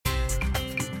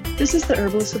This is the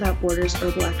Herbalists Without Borders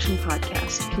Herbal Action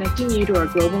Podcast, connecting you to our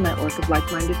global network of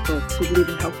like-minded folks who believe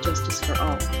in health justice for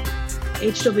all.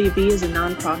 HWB is a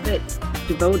nonprofit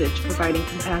devoted to providing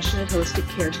compassionate, holistic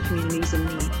care to communities in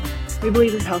need. We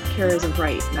believe that healthcare is a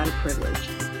right, not a privilege.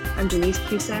 I'm Denise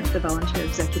Cusack, the Volunteer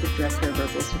Executive Director of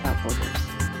Herbalists Without Borders.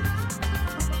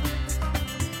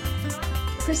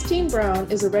 Christine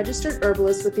Brown is a registered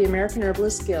herbalist with the American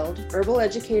Herbalist Guild, herbal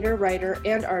educator, writer,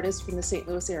 and artist from the St.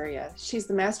 Louis area. She's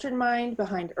the mastermind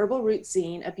behind Herbal Root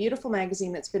Zine, a beautiful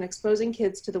magazine that's been exposing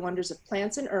kids to the wonders of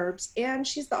plants and herbs, and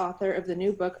she's the author of the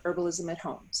new book, Herbalism at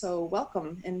Home. So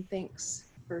welcome, and thanks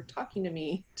for talking to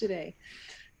me today.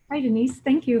 Hi, Denise.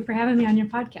 Thank you for having me on your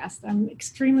podcast. I'm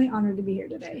extremely honored to be here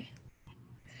today.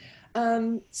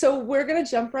 So we're going to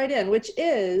jump right in, which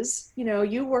is,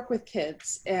 you work with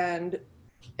kids and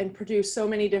produce so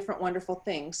many different wonderful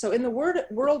things. So in the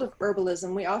world of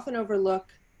herbalism, we often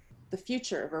overlook the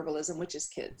future of herbalism, which is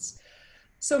kids.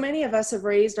 So many of us have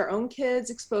raised our own kids,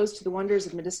 exposed to the wonders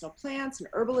of medicinal plants and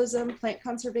herbalism, plant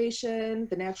conservation,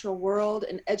 the natural world,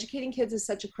 and educating kids is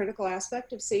such a critical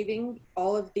aspect of saving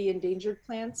all of the endangered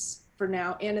plants for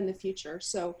now and in the future.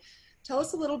 So tell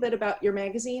us a little bit about your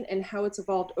magazine and how it's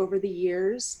evolved over the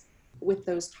years with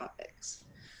those topics.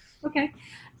 Okay.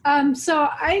 So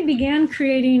I began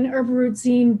creating Herbal Root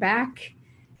Zine back,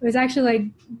 it was actually like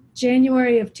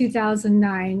January of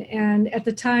 2009. And at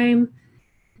the time,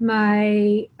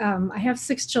 I have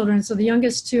 6 children. So the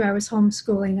youngest 2 I was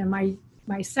homeschooling, and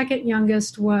my second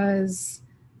youngest was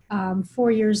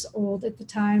 4 years old at the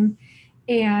time.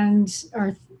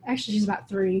 Or actually she's about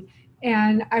 3.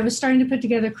 And I was starting to put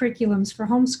together curriculums for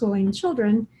homeschooling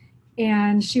children.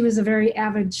 And she was a very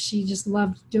avid, she just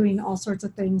loved doing all sorts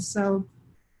of things. So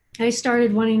I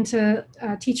started wanting to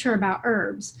teach her about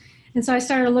herbs. And so I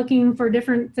started looking for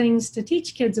different things to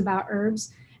teach kids about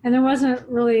herbs. And there wasn't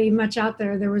really much out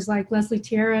there. There was like Leslie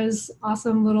Tierra's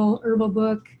awesome little herbal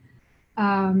book.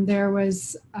 There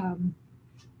was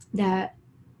the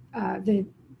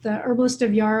Herbalist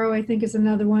of Yarrow, I think, is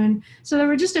another one. So there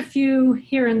were just a few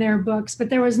here and there books, but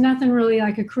there was nothing really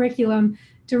like a curriculum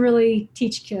to really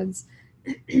teach kids.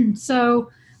 So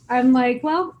I'm like,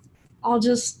 well, I'll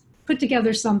just put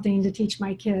together something to teach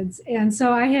my kids. And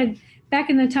so I had,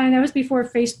 back in the time, that was before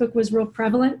Facebook was real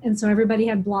prevalent, and so everybody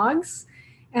had blogs.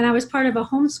 And I was part of a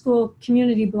homeschool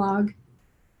community blog.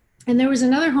 And there was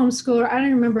another homeschooler, I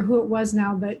don't remember who it was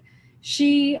now, but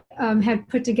she had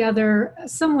put together a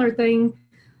similar thing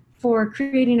for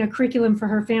creating a curriculum for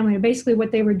her family, basically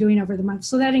what they were doing over the month.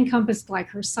 So that encompassed like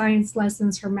her science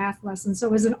lessons, her math lessons. So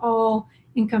it was an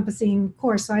all-encompassing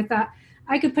course. So I thought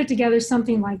I could put together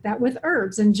something like that with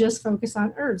herbs and just focus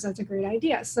on herbs. That's a great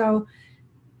idea. So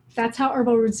that's how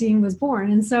Herbal Root Zine was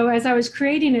born. And so as I was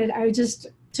creating it, I just,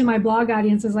 to my blog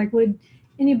audience, was like, would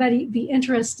anybody be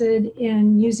interested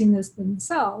in using this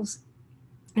themselves?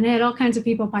 And I had all kinds of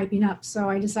people piping up. So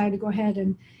I decided to go ahead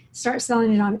and start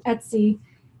selling it on Etsy.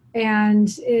 And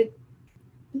it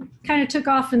kind of took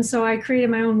off. And so I created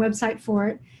my own website for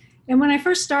it. And when I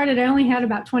first started, I only had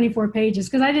about 24 pages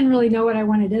because I didn't really know what I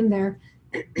wanted in there.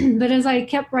 But as I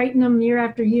kept writing them year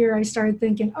after year, I started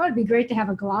thinking, oh, it'd be great to have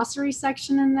a glossary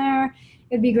section in there.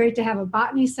 It'd be great to have a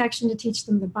botany section to teach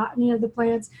them the botany of the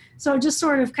plants. So it just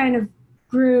sort of kind of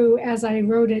grew as I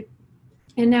wrote it.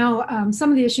 And now some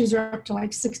of the issues are up to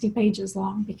like 60 pages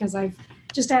long because I've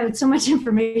just added so much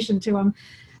information to them.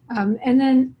 And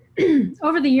then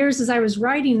over the years, as I was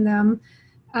writing them,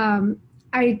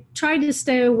 I tried to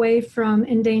stay away from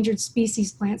endangered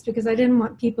species plants because I didn't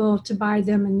want people to buy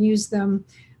them and use them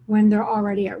when they're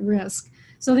already at risk.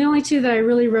 So the only 2 that I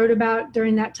really wrote about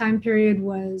during that time period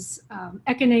was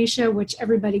echinacea, which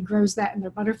everybody grows that in their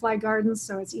butterfly gardens,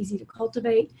 so it's easy to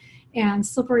cultivate, and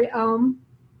slippery elm,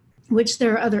 which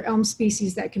there are other elm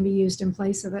species that can be used in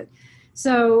place of it.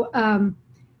 So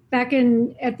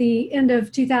at the end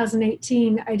of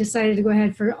 2018, I decided to go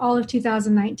ahead for all of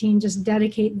 2019, just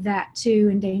dedicate that to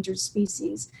endangered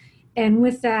species. And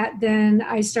with that, then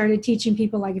I started teaching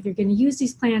people, like, if you're going to use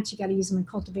these plants, you got to use them in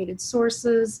cultivated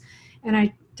sources. And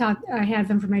I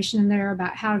have information in there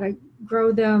about how to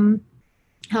grow them,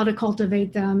 how to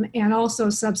cultivate them, and also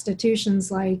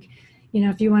substitutions, like,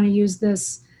 if you want to use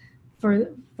this for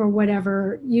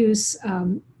whatever use,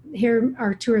 here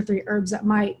are 2 or 3 herbs that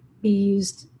might be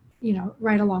used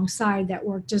right alongside that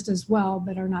work just as well,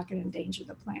 but are not going to endanger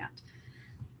the plant.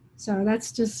 So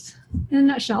that's just in a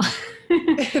nutshell.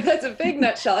 That's a big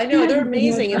nutshell. I know, they're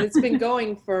amazing, and it's been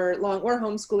going for long. We're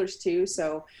homeschoolers too,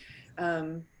 so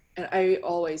and I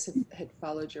always had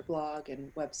followed your blog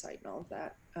and website and all of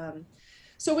that.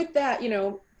 So with that,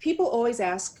 people always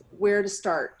ask where to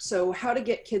start. So how to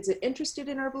get kids interested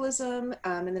in herbalism,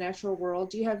 in the natural world.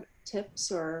 Do you have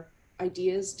tips or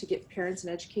ideas to get parents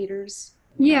and educators?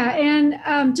 Yeah,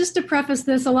 and just to preface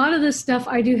this, a lot of this stuff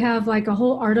I do have like a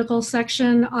whole article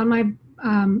section on my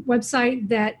website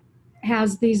that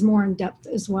has these more in depth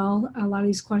as well. A lot of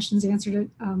these questions answered it.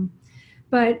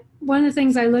 But one of the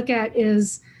things I look at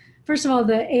is, first of all,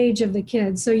 the age of the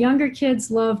kids. So younger kids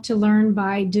love to learn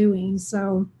by doing.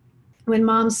 So when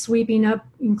mom's sweeping up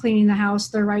and cleaning the house,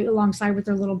 they're right alongside with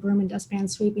their little broom and dustpan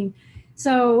sweeping.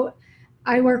 So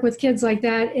I work with kids like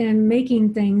that in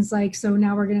making things like, so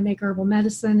now we're going to make herbal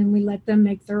medicine, and we let them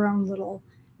make their own little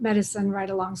medicine right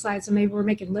alongside. So maybe we're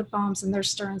making lip balms and they're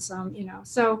stirring some,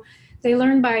 So they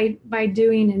learn by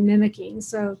doing and mimicking.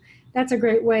 So that's a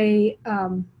great way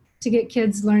to get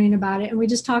kids learning about it. And we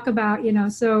just talk about,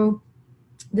 so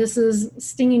this is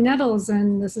stinging nettles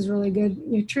and this is really good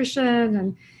nutrition,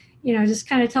 and, just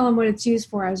kind of tell them what it's used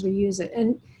for as we use it.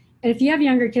 And if you have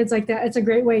younger kids like that, it's a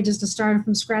great way just to start them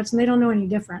from scratch, and they don't know any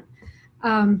different.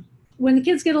 When the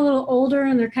kids get a little older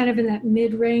and they're kind of in that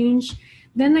mid-range,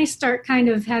 then they start kind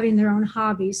of having their own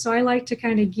hobbies. So I like to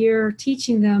kind of gear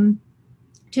teaching them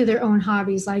to their own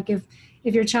hobbies. Like if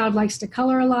your child likes to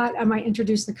color a lot, I might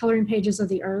introduce the coloring pages of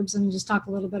the herbs and just talk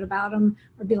a little bit about them,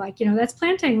 or be like, that's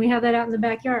plantain. We have that out in the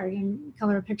backyard, and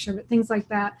color a picture of it, things like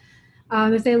that.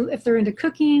 If they're into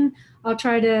cooking, I'll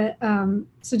try to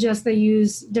suggest they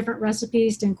use different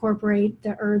recipes to incorporate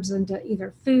the herbs into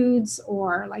either foods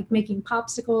or like making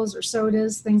popsicles or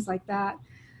sodas, things like that.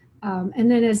 And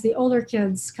then as the older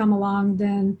kids come along,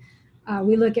 then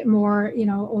we look at more,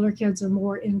 older kids are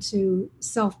more into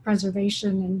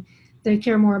self-preservation and they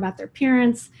care more about their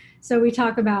appearance. So we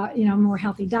talk about, more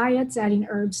healthy diets, adding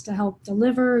herbs to help the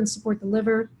liver and support the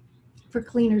liver, for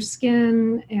cleaner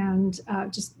skin, and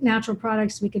just natural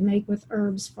products we can make with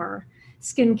herbs for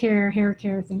skin care, hair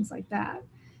care, things like that.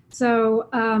 So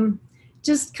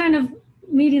just kind of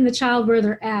meeting the child where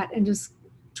they're at and just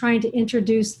trying to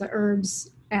introduce the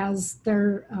herbs as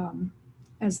their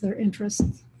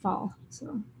interests fall.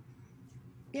 So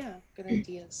yeah, good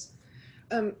ideas.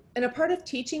 And a part of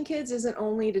teaching kids isn't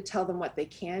only to tell them what they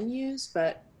can use,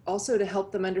 but also to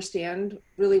help them understand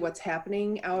really what's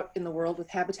happening out in the world with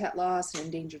habitat loss and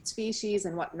endangered species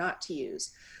and what not to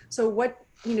use. So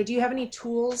do you have any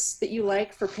tools that you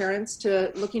like for parents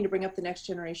looking to bring up the next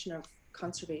generation of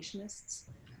conservationists?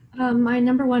 My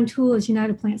number one tool is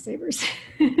United Plant Savers.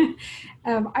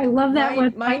 I love that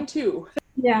one. Mine too.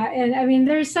 Yeah, and I mean,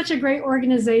 they're such a great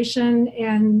organization,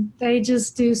 and they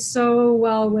just do so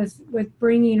well with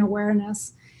bringing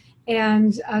awareness.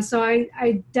 And so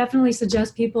I definitely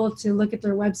suggest people to look at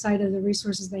their website of the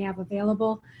resources they have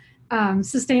available.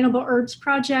 Sustainable Herbs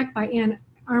Project by Ann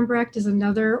Armbrecht is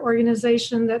another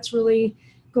organization that's really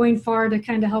going far to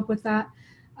kind of help with that.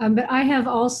 But I have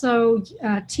also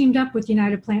teamed up with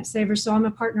United Plant Savers, so I'm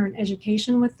a partner in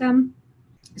education with them.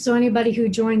 So anybody who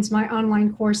joins my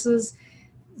online courses,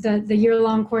 the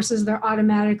year-long courses, they're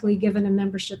automatically given a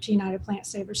membership to United Plant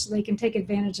Savers, so they can take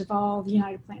advantage of all the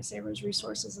United Plant Savers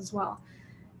resources as well.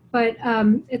 But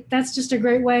that's just a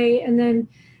great way. And then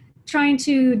trying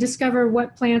to discover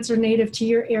what plants are native to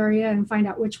your area and find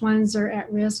out which ones are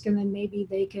at risk, and then maybe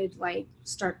they could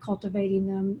start cultivating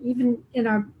them. Even in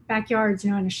our backyards,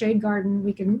 in a shade garden,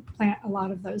 we can plant a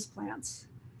lot of those plants.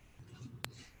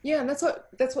 Yeah, and that's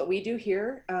what we do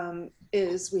here.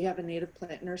 Is we have a native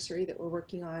plant nursery that we're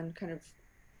working on kind of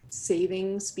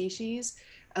saving species.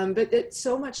 But it's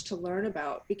so much to learn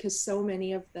about because so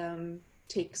many of them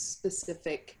take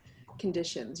specific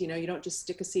conditions. You don't just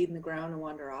stick a seed in the ground and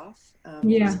wander off.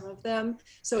 Some of them.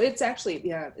 So it's actually,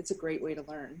 it's a great way to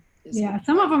learn.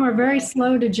 Some of them are very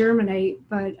slow to germinate,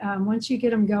 but once you get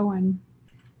them going,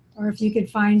 or if you could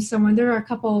find someone, there are a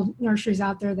couple nurseries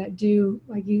out there that do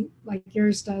like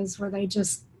yours does, where they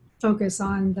just focus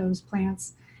on those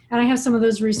plants. And I have some of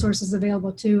those resources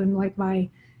available too. And like my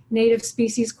native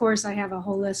species course, I have a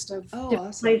whole list of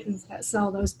different places that sell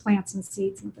those plants and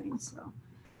seeds and things. So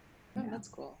that's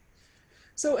cool.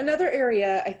 So another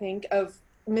area I think of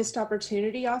missed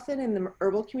opportunity often in the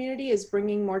herbal community is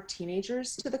bringing more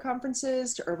teenagers to the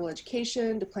conferences, to herbal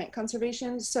education, to plant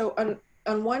conservation. So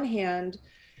on one hand,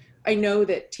 I know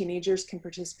that teenagers can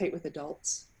participate with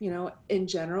adults, in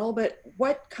general, but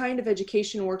what kind of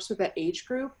education works with that age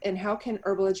group, and how can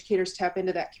herbal educators tap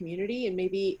into that community and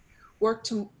maybe work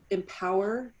to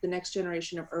empower the next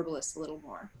generation of herbalists a little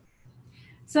more?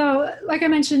 So like I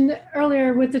mentioned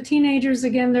earlier, with the teenagers,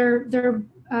 again, they're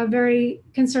very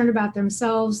concerned about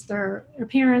themselves, their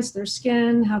appearance, their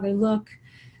skin, how they look.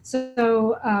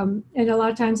 So, and a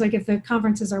lot of times, like if the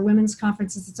conferences are women's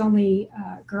conferences, it's only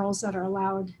girls that are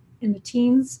allowed in the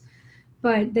teens,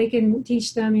 but they can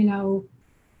teach them,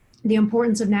 the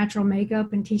importance of natural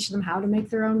makeup and teach them how to make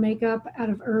their own makeup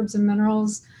out of herbs and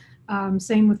minerals.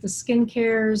 Same with the skin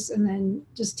cares, and then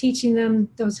just teaching them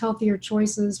those healthier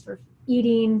choices for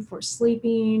eating, for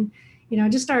sleeping,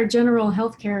 just our general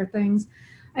healthcare things.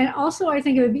 And also, I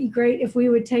think it would be great if we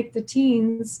would take the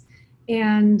teens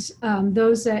and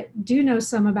those that do know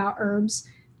some about herbs,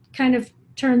 kind of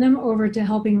turn them over to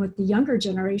helping with the younger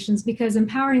generations, because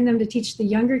empowering them to teach the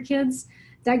younger kids,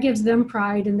 that gives them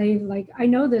pride, and they like, I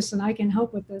know this and I can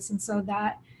help with this. And so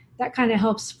that kind of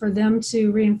helps for them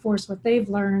to reinforce what they've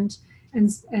learned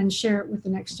and share it with the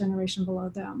next generation below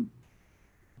them.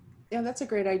 Yeah, that's a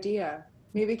great idea.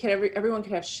 Maybe everyone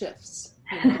could have shifts.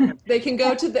 They can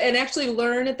go to and actually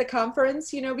learn at the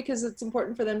conference, because it's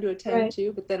important for them to attend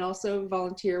too, but then also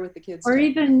volunteer with the kids. Or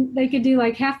even they could do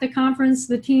like half the conference,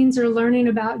 the teens are learning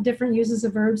about different uses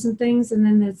of herbs and things. And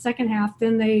then the second half,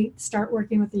 then they start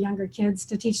working with the younger kids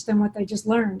to teach them what they just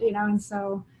learned, and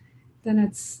so then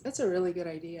that's a really good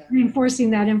idea. Reinforcing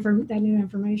that new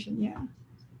information. Yeah.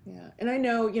 Yeah. And I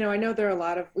know there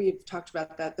are we've talked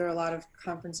about that. There are a lot of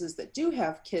conferences that do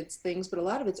have kids things, but a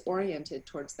lot of it's oriented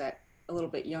towards that a little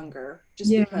bit younger,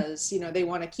 just because, they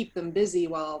want to keep them busy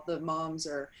while the moms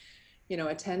are,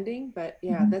 attending. But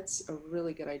yeah, that's a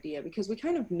really good idea, because we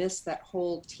kind of miss that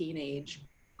whole teenage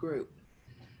group.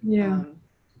 Yeah.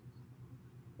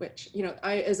 Which,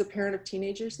 I, as a parent of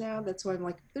teenagers now, that's why I'm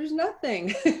like, there's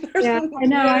nothing. Yeah, I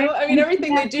know. I mean,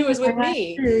 everything they do is with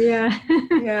me. Yeah.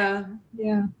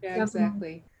 Yeah,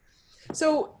 exactly.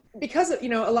 So because, a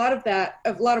lot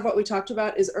of what we talked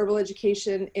about is herbal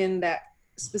education in that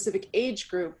specific age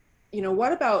group,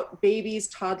 what about babies,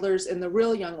 toddlers, and the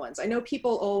real young ones? I know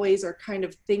people always are kind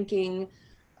of thinking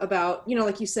about,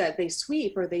 like you said, they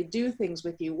sweep or they do things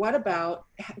with you. What about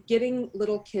getting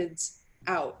little kids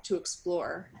out to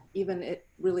explore, even at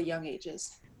really young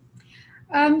ages?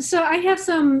 So I have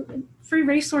some free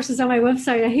resources on my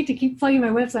website. I hate to keep plugging my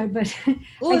website, but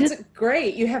it's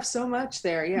great. You have so much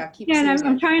there. Yeah, and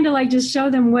I'm trying to just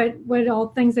show them what all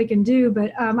things they can do.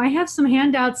 But I have some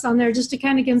handouts on there just to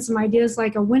kind of give them some ideas,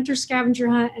 like a winter scavenger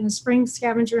hunt and a spring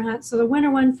scavenger hunt. So the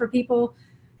winter one, for people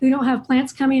who don't have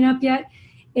plants coming up yet,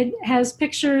 it has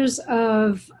pictures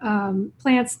of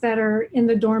plants that are in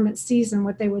the dormant season,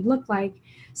 what they would look like.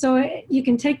 So you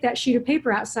can take that sheet of paper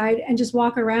outside and just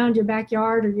walk around your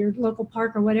backyard or your local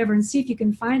park or whatever and see if you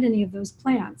can find any of those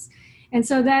plants. And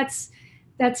so that's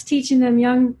teaching them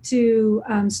young to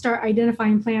start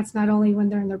identifying plants, not only when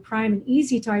they're in their prime and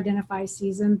easy to identify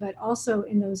season, but also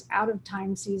in those out of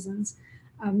time seasons.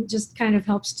 Just kind of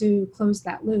helps to close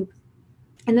that loop.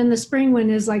 And then the spring one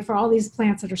is like for all these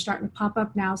plants that are starting to pop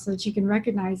up now, so that you can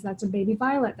recognize that's a baby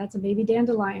violet, that's a baby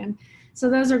dandelion. So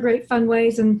those are great fun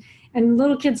ways. And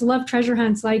little kids love treasure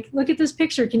hunts. Like, look at this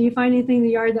picture. Can you find anything in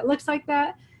the yard that looks like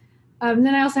that?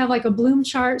 Then I also have like a bloom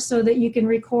chart so that you can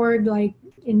record like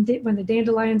when the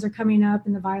dandelions are coming up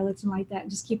and the violets and like that,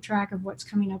 and just keep track of what's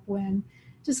coming up when.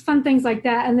 Just fun things like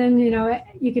that. And then,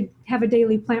 you could have a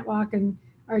daily plant walk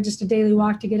or just a daily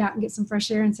walk to get out and get some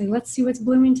fresh air and say, let's see what's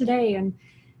blooming today. And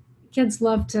kids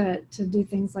love to do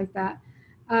things like that.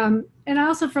 And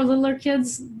also for littler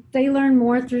kids, they learn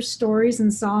more through stories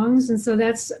and songs. And so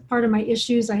that's part of my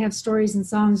issues. I have stories and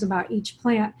songs about each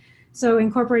plant. So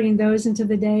incorporating those into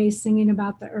the day, singing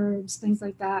about the herbs, things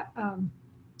like that,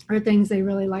 are things they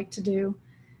really like to do.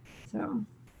 So.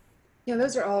 Yeah,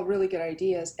 those are all really good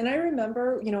ideas. And I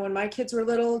remember, when my kids were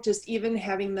little, just even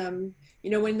having them,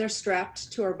 when they're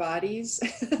strapped to our bodies,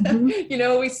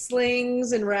 with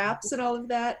slings and wraps and all of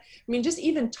that. I mean, just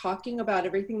even talking about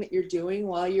everything that you're doing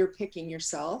while you're picking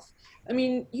yourself. I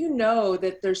mean,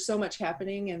 that there's so much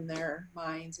happening in their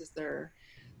minds as they're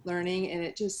learning, and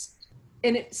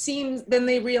it seems, then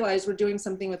they realize we're doing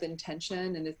something with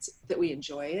intention, and it's that we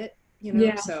enjoy it,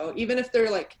 Yeah. So even if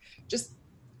they're like just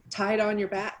tied on your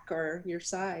back or your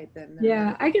side, then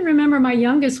yeah, I can remember my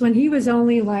youngest when he was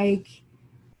only like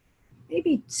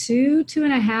maybe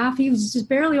 2.5. He was just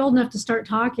barely old enough to start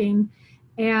talking,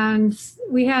 and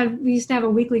we used to have a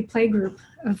weekly play group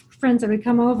of friends that would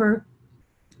come over,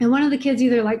 and one of the kids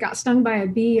either like got stung by a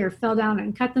bee or fell down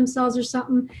and cut themselves or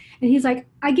something, and he's like,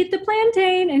 I get the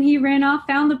plantain, and he ran off,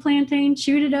 found the plantain,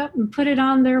 chewed it up, and put it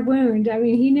on their wound. I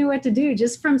mean, he knew what to do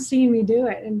just from seeing me do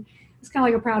it. And it's kind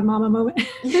of like a proud mama moment.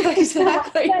 Yeah,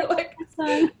 exactly. You're like,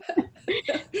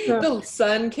 the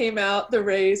sun came out, the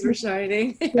rays were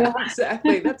shining. Yeah,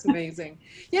 exactly. That's amazing.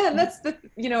 Yeah, and that's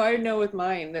I know with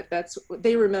mine that's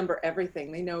they remember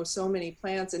everything. They know so many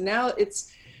plants, and now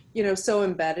it's you know, so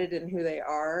embedded in who they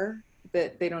are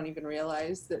that they don't even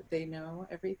realize that they know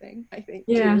everything, I think,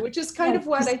 Yeah. too, which is kind Yeah, of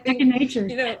what it's I second think, nature.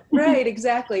 you know, right,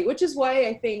 exactly. Which is why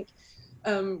I think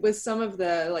with some of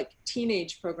the like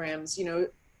teenage programs, you know,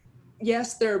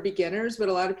 yes, there are beginners, but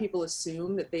a lot of people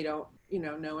assume that they don't, you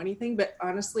know anything. But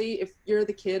honestly, if you're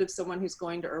the kid of someone who's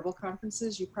going to herbal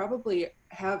conferences, you probably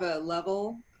have a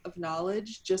level of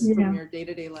knowledge just from Yeah. your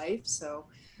day-to-day life. So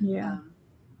Yeah. um,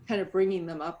 kind of bringing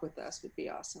them up with us would be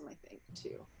awesome, I think,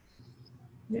 too.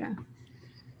 Yeah.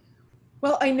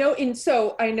 Well, I know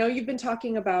you've been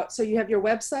talking about, so you have your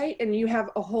website and you have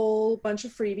a whole bunch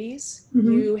of freebies.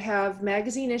 Mm-hmm. You have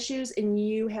magazine issues and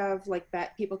you have like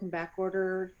that people can back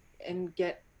order and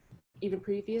get even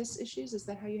previous issues. Is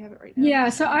that how you have it right now? Yeah,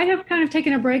 so I have kind of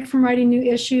taken a break from writing new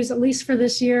issues, at least for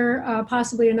this year,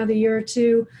 possibly another year or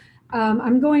two.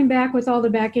 I'm going back with all the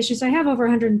back issues. I have over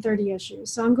 130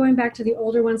 issues. So I'm going back to the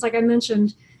older ones. Like I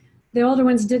mentioned, the older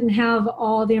ones didn't have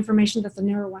all the information that the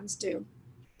newer ones do.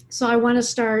 So I want to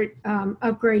start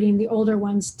upgrading the older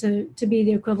ones to be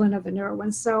the equivalent of the newer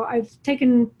ones. So I've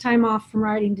taken time off from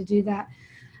writing to do that.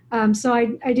 So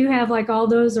I do have like all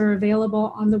those are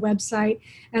available on the website,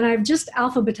 and I've just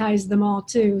alphabetized them all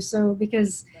too. So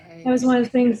because that was one of the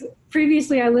things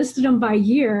previously I listed them by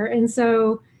year. And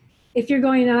so if you're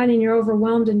going on and you're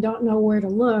overwhelmed and don't know where to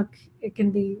look, it can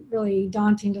be really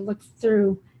daunting to look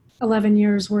through 11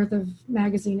 years worth of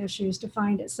magazine issues to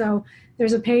find it. So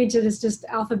there's a page that is just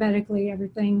alphabetically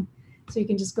everything. So you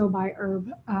can just go by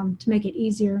herb to make it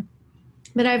easier.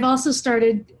 But I've also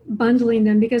started bundling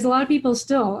them because a lot of people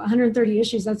still, 130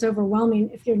 issues, that's overwhelming.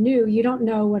 If you're new, you don't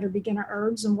know what are beginner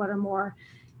herbs and what are more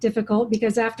difficult,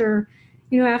 because after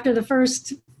the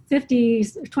first 50,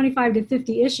 25 to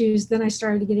 50 issues, then I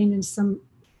started getting into some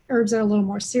herbs that are a little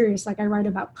more serious. Like I write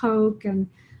about poke and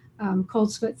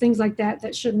cold foot, things like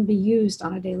that shouldn't be used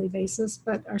on a daily basis,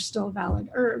 but are still valid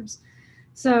herbs.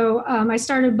 So I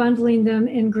started bundling them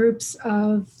in groups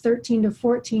of 13 to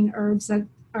 14 herbs that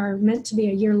are meant to be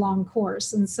a year-long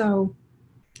course. And so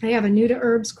I have a new to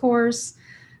herbs course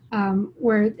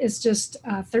where it's just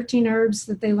 13 herbs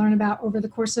that they learn about over the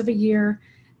course of a year.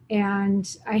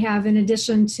 And I have, in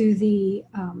addition to the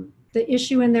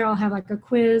issue in there, I'll have like a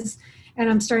quiz, and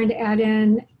I'm starting to add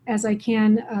in as I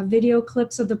can video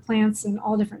clips of the plants in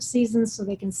all different seasons so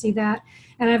they can see that.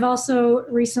 And I've also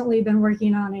recently been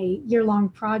working on a year-long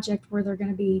project where they're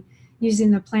going to be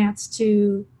using the plants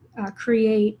to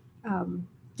create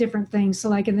different things. So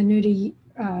like in the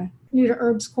new to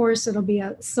herbs course, it'll be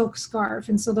a silk scarf.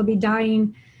 And so they'll be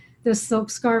dyeing this silk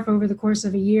scarf over the course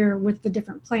of a year with the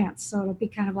different plants. So it'll be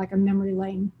kind of like a memory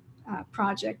lane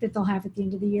project that they'll have at the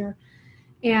end of the year.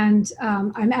 And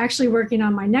I'm actually working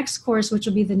on my next course, which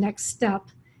will be the next step.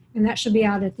 And that should be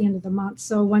out at the end of the month.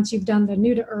 So once you've done the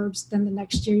new to herbs, then the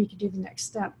next year you can do the next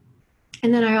step.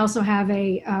 And then I also have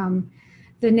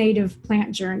the native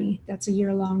plant journey. That's a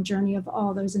year-long journey of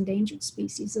all those endangered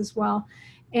species as well.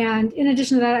 And in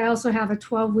addition to that, I also have a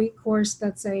 12-week course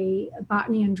that's a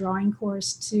botany and drawing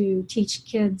course to teach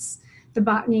kids the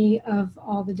botany of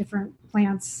all the different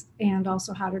plants and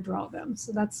also how to draw them.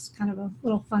 So that's kind of a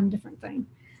little fun, different thing.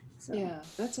 So. Yeah,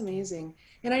 that's amazing.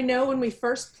 And I know when we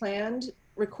first planned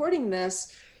recording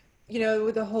this, you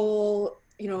know, the whole,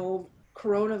 you know,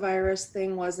 coronavirus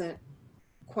thing wasn't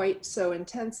quite so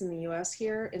intense in the US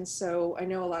here. And so I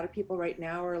know a lot of people right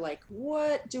now are like,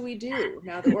 what do we do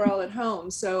now that we're all at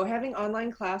home? So having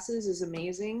online classes is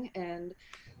amazing. And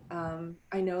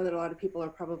I know that a lot of people are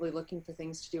probably looking for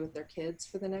things to do with their kids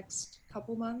for the next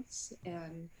couple months.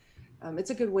 And it's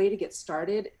a good way to get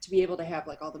started, to be able to have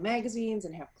like all the magazines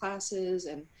and have classes,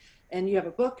 and you have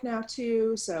a book now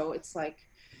too. So it's like,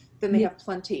 then they have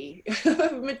plenty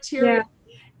of material. Yeah.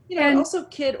 You know, and also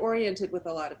kid oriented with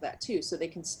a lot of that too, so they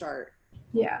can start.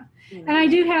 Yeah. You know. And I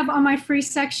do have on my free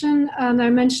section, I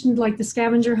mentioned like the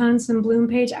scavenger hunts and bloom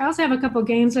page. I also have a couple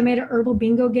games. I made an herbal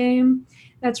bingo game.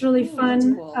 That's really fun.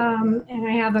 That's cool. And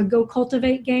I have a Go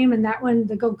Cultivate game, and that one,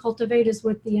 the Go Cultivate is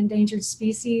with the endangered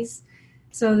species.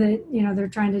 So that, you know, they're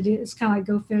trying to do, it's kind of like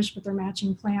Go Fish, but they're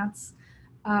matching plants.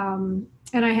 And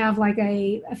I have like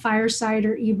a fire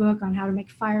cider ebook on how to make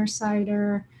fire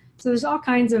cider. So there's all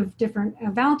kinds of different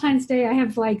Valentine's Day. I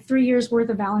have like 3 years worth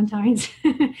of Valentines.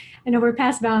 I know we're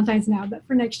past Valentine's now, but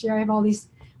for next year I have all these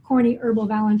corny herbal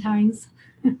Valentines.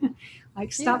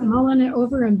 Like stop mulling it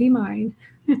over and be mine.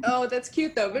 Oh, that's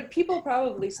cute though. But people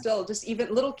probably still just,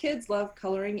 even little kids love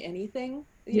coloring anything,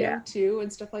 you know, too,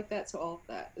 and stuff like that. So all of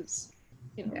that is,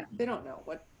 you know, they don't know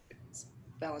what it's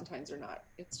Valentine's or not.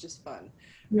 It's just fun.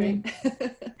 Right.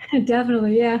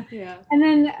 Definitely. Yeah. Yeah. And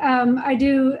then I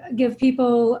do give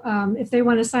people, if they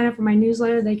want to sign up for my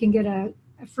newsletter, they can get a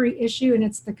a free issue, and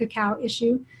it's the cacao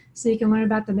issue. So you can learn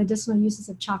about the medicinal uses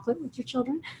of chocolate with your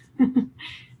children.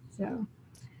 So.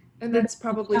 And that's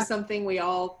probably something we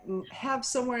all have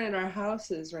somewhere in our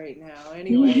houses right now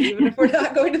anyway, even if we're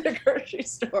not going to the grocery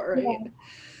store,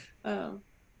 right?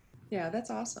 Yeah,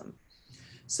 that's awesome.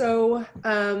 So,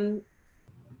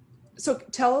 so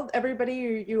tell everybody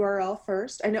your URL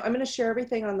first. I know I'm going to share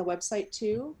everything on the website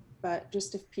too, but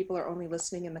just if people are only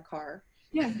listening in the car.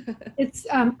 Yeah, it's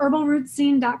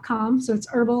herbalrootszine.com. So it's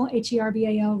herbal,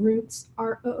 Herbal, roots,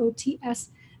 ROOTS,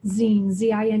 zine,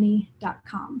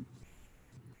 ZINE.com.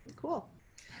 Cool.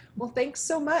 Well, thanks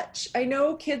so much. I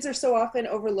know kids are so often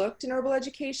overlooked in herbal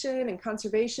education and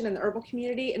conservation in the herbal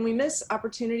community, and we miss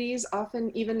opportunities often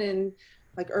even in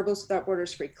like Herbalists Without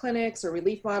Borders free clinics or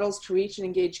relief models to reach and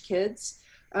engage kids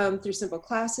through simple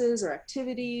classes or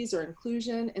activities or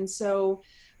inclusion. And so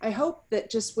I hope that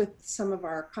just with some of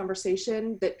our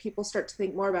conversation that people start to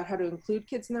think more about how to include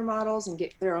kids in their models and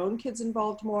get their own kids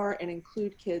involved more and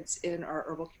include kids in our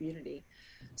herbal community.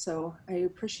 So I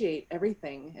appreciate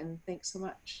everything and thanks so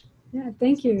much. Yeah,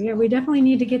 thank you. Yeah, we definitely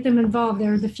need to get them involved.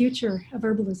 They're the future of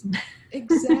herbalism.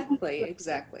 Exactly,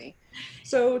 exactly.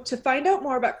 So to find out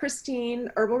more about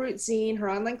Christine, Herbal Root Zine, her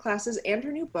online classes, and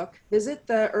her new book, visit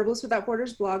the Herbalists Without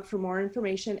Borders blog for more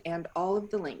information and all of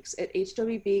the links at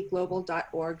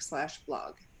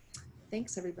hwbglobal.org/blog.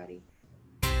 Thanks, everybody.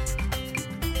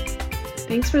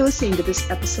 Thanks for listening to this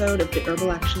episode of the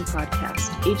Herbal Action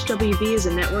Podcast. HWB is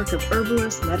a network of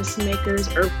herbalists, medicine makers,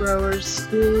 herb growers,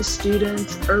 schools,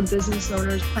 students, herb business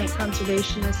owners, plant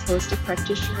conservationists, holistic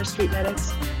practitioners, street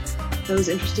medics, those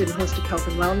interested in holistic health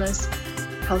and wellness,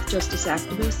 health justice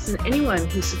activists, and anyone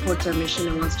who supports our mission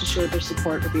and wants to show their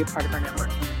support or be a part of our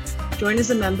network. Join as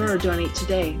a member or donate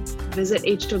today. Visit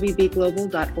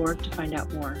hwbglobal.org to find out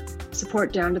more.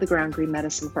 Support down to the ground green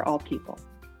medicine for all people.